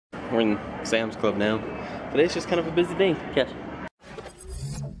we're in Sam's Club now. Today's just kind of a busy day. Cash.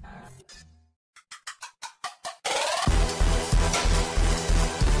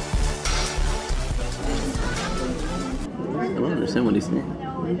 I don't understand what he's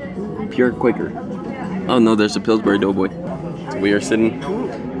saying. Pure Quaker. Oh no, there's a Pillsbury Doughboy. So we are sitting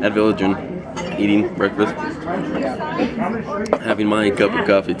at Village and eating breakfast. Having my cup of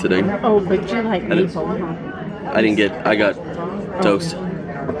coffee today. Oh, but you like maple, huh? I got toast.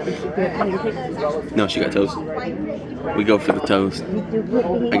 No, she got toast. We go for the toast.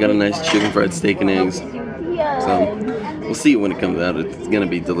 I got a nice chicken fried steak and eggs. So, we'll see when it comes out. It's gonna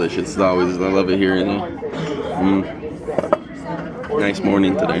be delicious as always. I love it here. Nice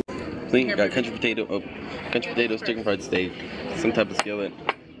morning today. Got country potatoes, chicken fried steak, some type of skillet.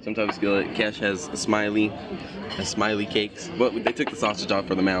 Cash has a smiley cakes. But they took the sausage off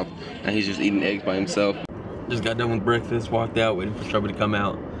for the mouth, and he's just eating eggs by himself. Just got done with breakfast, walked out, waiting for Trouble to come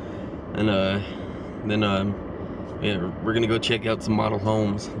out, and yeah, we're gonna go check out some model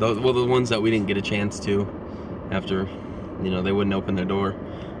homes. The ones that we didn't get a chance to, after, they wouldn't open their door.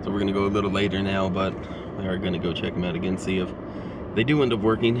 So we're gonna go a little later now, but we are gonna go check them out again, see if they do end up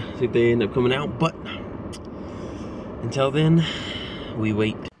working, see if they end up coming out. But until then, we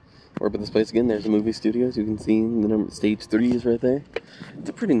wait. We're up at this place again. There's the movie studios. You can see the number, stage 3 is right there. It's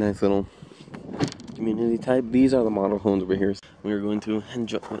a pretty nice little community type. These are the model homes over here. We are going to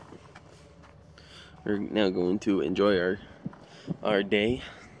enjoy. We're now going to enjoy our day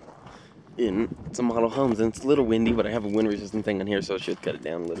in some model homes. And it's a little windy, but I have a wind resistant thing on here, so I should cut it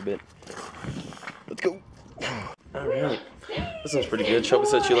down a little bit. Let's go. All right. This one's pretty good. Shelby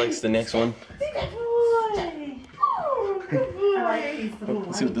said she likes the next one.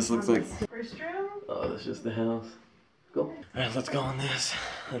 Let's see what this looks like. First room? Oh, that's just the house. Go. Alright, let's go on this.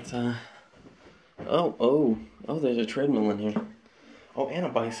 Let's oh, there's a treadmill in here. Oh, and a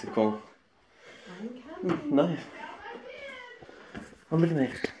bicycle. Nice. Oh, look at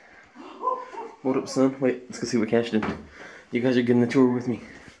that. What up, son? Wait, let's go see what Cash did. You guys are getting the tour with me.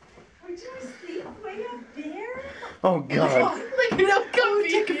 Would you sleep way up there? Oh, God. Look at how comfy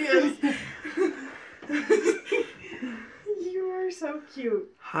he is. You are so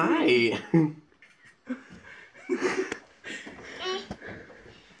cute. Hi.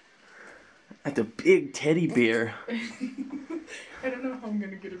 That's a big teddy bear. I don't know how I'm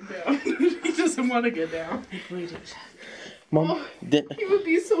gonna get him down. He doesn't want to get down. Mom, he would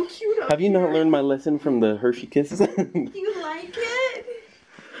be so cute up have you not learned my lesson from the Hershey Kisses? You like it?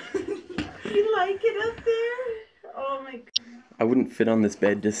 You like it up there? Oh my God. I wouldn't fit on this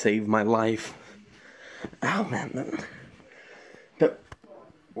bed to save my life. Ow, man.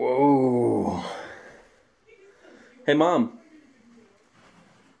 Whoa. Hey, Mom.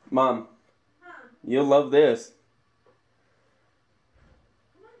 Mom. You'll love this.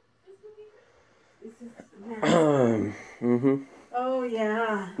 Oh,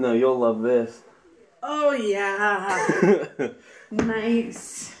 yeah. No, you'll love this. Oh, yeah.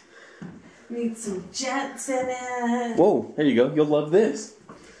 Nice. Need some jets in it. Whoa, there you go. You'll love this.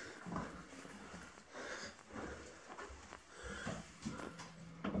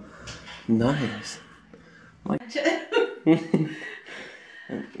 Nice.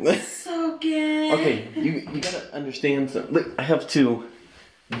 So good. Okay, you gotta understand something. Look, I have to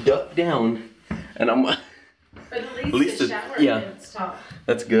duck down, and I'm. But at least the shower head's top.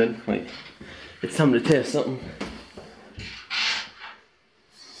 That's good. Wait, it's time to test something.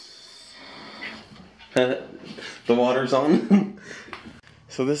 The water's on.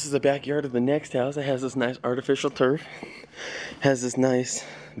 So this is the backyard of the next house. It has this nice artificial turf. Has this nice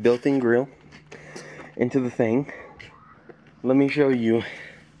built-in grill into the thing. Let me show you.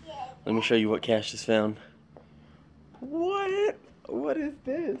 Let me show you what Cash has found. What? What is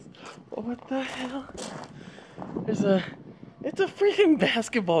this? What the hell? It's a freaking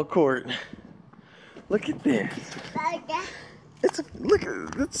basketball court. Look at this.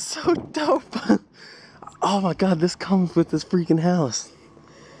 It's so dope. Oh my God, this comes with this freaking house.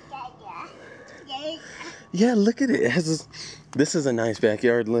 Yeah, look at it. It has this is a nice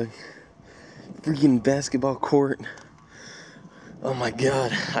backyard, look. Freaking basketball court. Oh my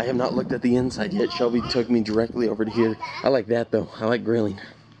God, I have not looked at the inside yet. Shelby took me directly over to here. I like that though. I like grilling.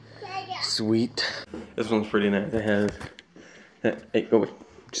 Sweet. This one's pretty nice. It has, hey, go away.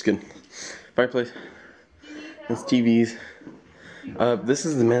 Just kidding. Fireplace. There's TVs. This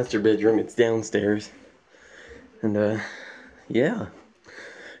is the master bedroom. It's downstairs. And yeah.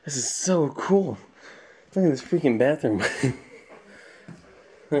 This is so cool. Look at this freaking bathroom.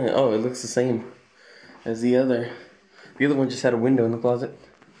 Oh, it looks the same as the other. The other one just had a window in the closet.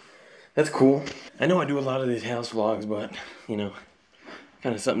 That's cool. I know I do a lot of these house vlogs, but, you know,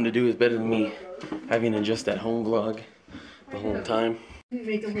 kind of something to do is better than me having to just at home vlog the whole time.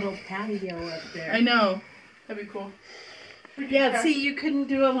 Make a little patio up there. I know. That'd be cool. Yeah, see, you couldn't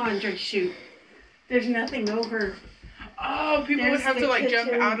do a laundry chute. There's nothing over. Oh, people would have to like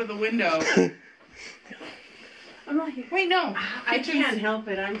jump out of the window. I'm like, Wait, no. I can't help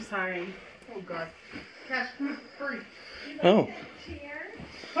it. I'm sorry. Oh, God. Cash, come hurry. Oh.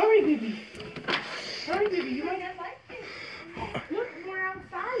 Hurry, baby. Hurry, baby. You might not like it. Look, we're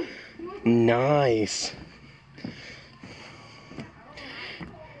outside. Nice.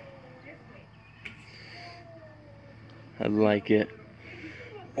 I like it.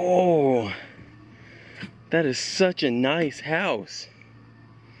 Oh, that is such a nice house.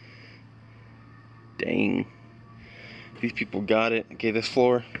 Dang. These people got it. Okay, this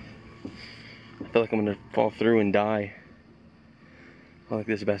floor, I feel like I'm gonna fall through and die. I like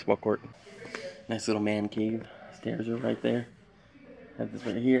this basketball court. Nice little man cave. Stairs are right there. Have this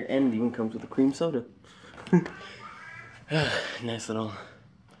right here, and it even comes with a cream soda. Nice little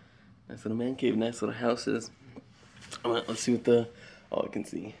man cave. Nice little houses. Let's see what all I can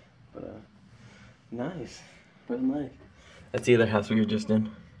see. But nice, really nice. That's the other house we were just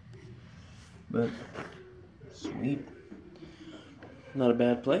in. But sweet, not a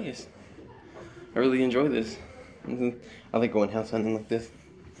bad place. I really enjoy this. I like going house hunting like this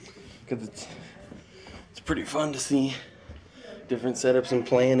because it's pretty fun to see different setups and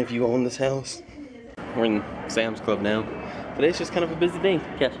plan if you own this house. We're in Sam's Club now. Today's just kind of a busy day.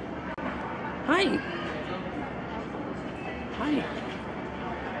 Cash. Hi. Hi.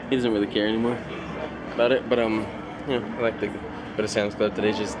 He doesn't really care anymore about it, but you know, I like to go to Sam's Club.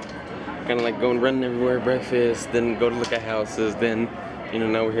 Today's just kind of like going running everywhere, breakfast, then go to look at houses, then you know,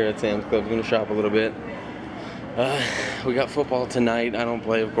 now we're here at Sam's Club. We're gonna shop a little bit. We got football tonight. I don't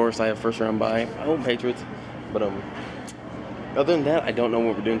play, of course. I have first round bye. I hope Patriots, but other than that, I don't know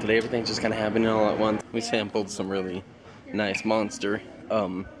what we're doing today. Everything's just kind of happening all at once. We sampled some really nice Monster.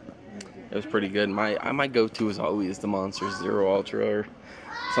 It was pretty good. My go-to is always the Monster Zero Ultra or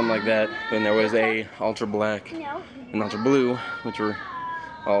something like that. Then there was a Ultra Black and Ultra Blue, which were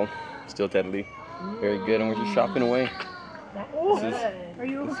all still deadly very good, and we're just shopping away. This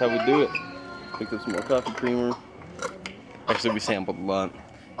is how we do it. Picked up some more coffee creamer. Actually, we sampled a lot.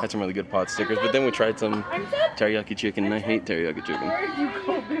 Had some really good pot stickers, but then we tried some teriyaki chicken, and I hate teriyaki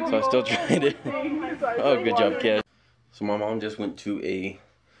chicken, so I still tried it. Oh, good job, Cash. So my mom just went to a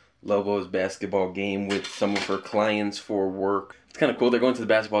Lobos basketball game with some of her clients for work. It's kind of cool. They're going to the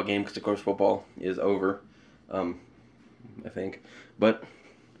basketball game because, of course, football is over, I think. But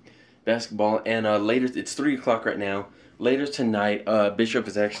basketball, and later, it's 3 o'clock right now. Later tonight, Bishop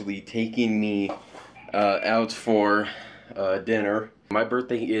is actually taking me out for dinner. My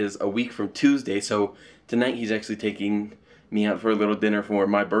birthday is a week from Tuesday, so tonight he's actually taking me out for a little dinner for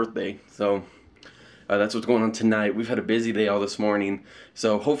my birthday. So that's what's going on tonight. We've had a busy day all this morning,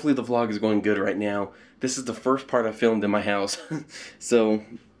 so hopefully the vlog is going good right now. This is the first part I filmed in my house, so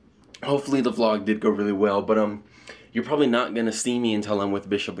hopefully the vlog did go really well. But you're probably not gonna see me until I'm with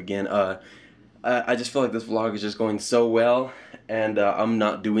Bishop again. I just feel like this vlog is just going so well, and I'm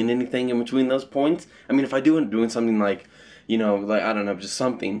not doing anything in between those points. I mean, if I do doing something like, you know, like, I don't know, just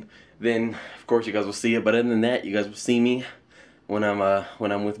something, then of course you guys will see it. But other than that, you guys will see me when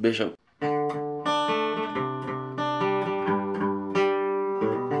I'm with Bishop.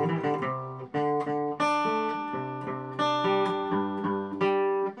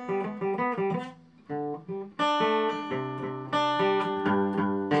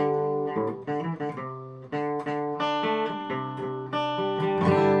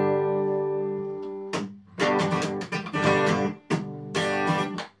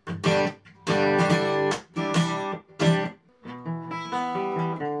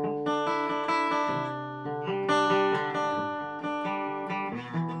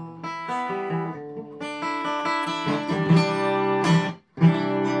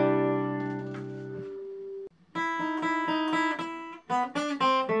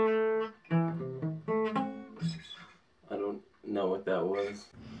 Know what that was.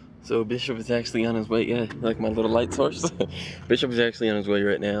 So Bishop is actually on his way. Yeah, like my little light source. Bishop is actually on his way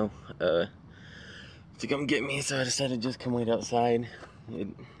right now to come get me, so I decided to just come wait outside.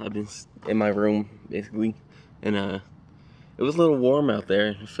 I've been in my room basically, and it was a little warm out there.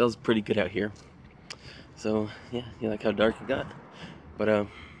 It feels pretty good out here. So yeah, you like how dark it got, but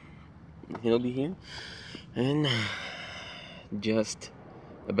he'll be here in just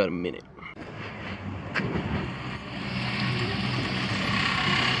about a minute.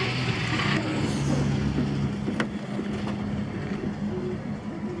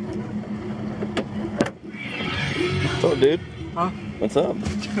 What's up, dude? Huh? What's up?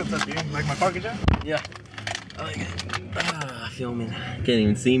 What's up, dude? Like my parking job? Yeah. I like it. Filming. Can't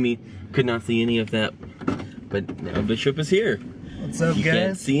even see me. Could not see any of that. But now Bishop is here. What's up, you guys? You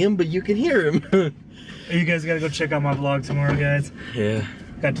can't see him, but you can hear him. You guys gotta go check out my vlog tomorrow, guys. Yeah.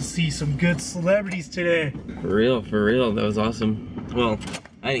 Got to see some good celebrities today. For real, for real. That was awesome. Well,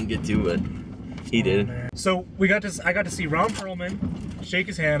 I didn't get to, but he did. Man. So I got to see Ron Perlman, shake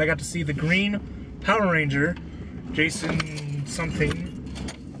his hand. I got to see the Green Power Ranger, Jason something.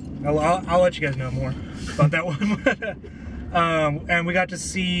 I'll let you guys know more about that one. And we got to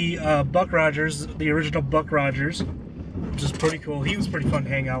see Buck Rogers, the original Buck Rogers, which is pretty cool. He was pretty fun to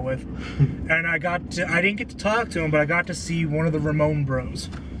hang out with. And I didn't get to talk to him, but I got to see one of the Ramone Bros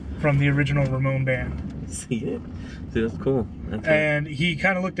from the original Ramone band. See it? See, that's cool. That's and he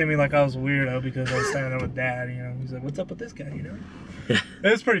kind of looked at me like I was a weirdo because I was standing there with Dad, you know. He's like, "What's up with this guy?" You know.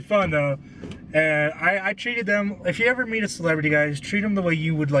 It was pretty fun though, and I treated them. If you ever meet a celebrity, guys, treat them the way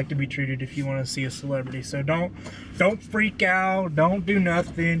you would like to be treated if you want to see a celebrity. So don't freak out. Don't do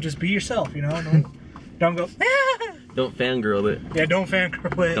nothing. Just be yourself. You know. Don't go. Ah! Don't fangirl it. Yeah, don't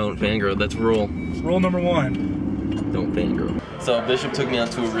fangirl it. Don't fangirl. That's rule. Rule number 1. Don't fangirl. So Bishop took me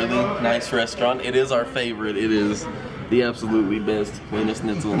out to a really nice restaurant. It is our favorite. It is the absolutely best Wiener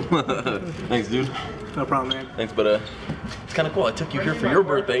Schnitzel. Thanks, dude. No problem, man. Thanks, but it's kind of cool. I took you here for your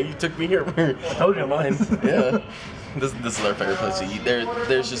birthday. You took me here for I told you mine. Yeah. This is our favorite place to eat.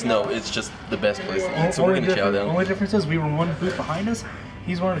 There's just no. It's just the best place to eat. So we're gonna chow down. The only difference is we were one booth behind us.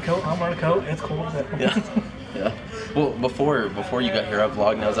 He's wearing a coat. I'm wearing a coat. It's cold. Yeah. Yeah. Well, before you got here, I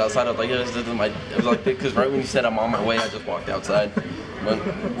vlogged and I was outside. I was like, it was like because right when you said I'm on my way, I just walked outside. But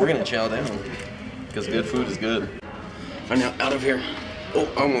we're gonna chow down because good food is good. Right now, out of here. Oh,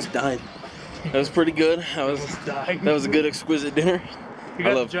 I almost died. That was pretty good. That was a good, exquisite dinner. You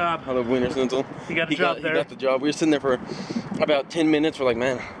got the job. I love Wiener Schnitzel. You got the job there. He got the job. We were sitting there for about 10 minutes. We're like,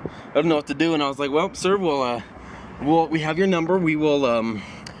 man, I don't know what to do. And I was like, well, sir, we have your number. We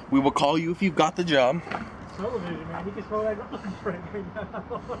will call you if you've got the job. Television, man. You can smell that garlic bread right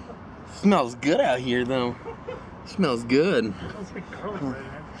now. Smells good out here, though. Smells good. It smells like garlic bread,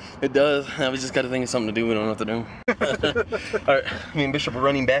 man. It does. Now we just got to think of something to do. We don't know what to do. All right, me and Bishop are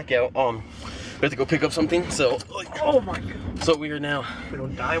running back out. We have to go pick up something. So. Oh my God. So we are now. We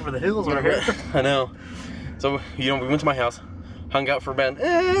don't die over the hills right here. I know. So we went to my house, hung out for about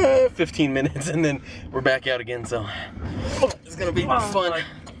 15 minutes, and then we're back out again. So it's gonna be fun.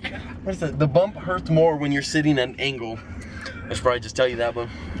 What is that? The bump hurts more when you're sitting at an angle. I should probably just tell you that, but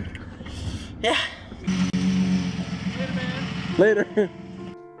yeah. Later, man. Later.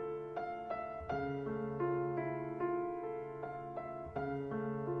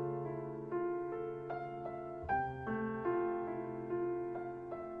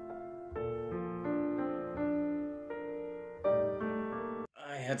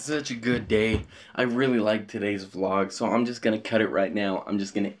 I had such a good day. I really liked today's vlog, so I'm just gonna cut it right now. I'm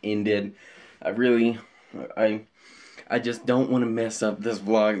just gonna end it. I just don't want to mess up this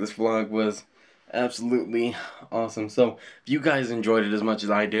vlog. This vlog was absolutely awesome. So if you guys enjoyed it as much as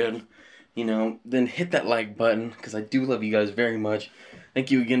I did, you know, then hit that like button because I do love you guys very much.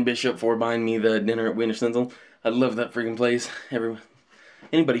 Thank you again, Bishop, for buying me the dinner at Wiener Schnitzel. I love that freaking place.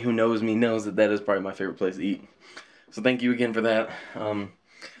 Anybody who knows me knows that is probably my favorite place to eat. So thank you again for that.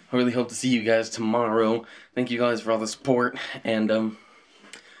 I really hope to see you guys tomorrow. Thank you guys for all the support, and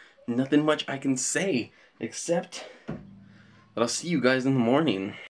nothing much I can say except that I'll see you guys in the morning.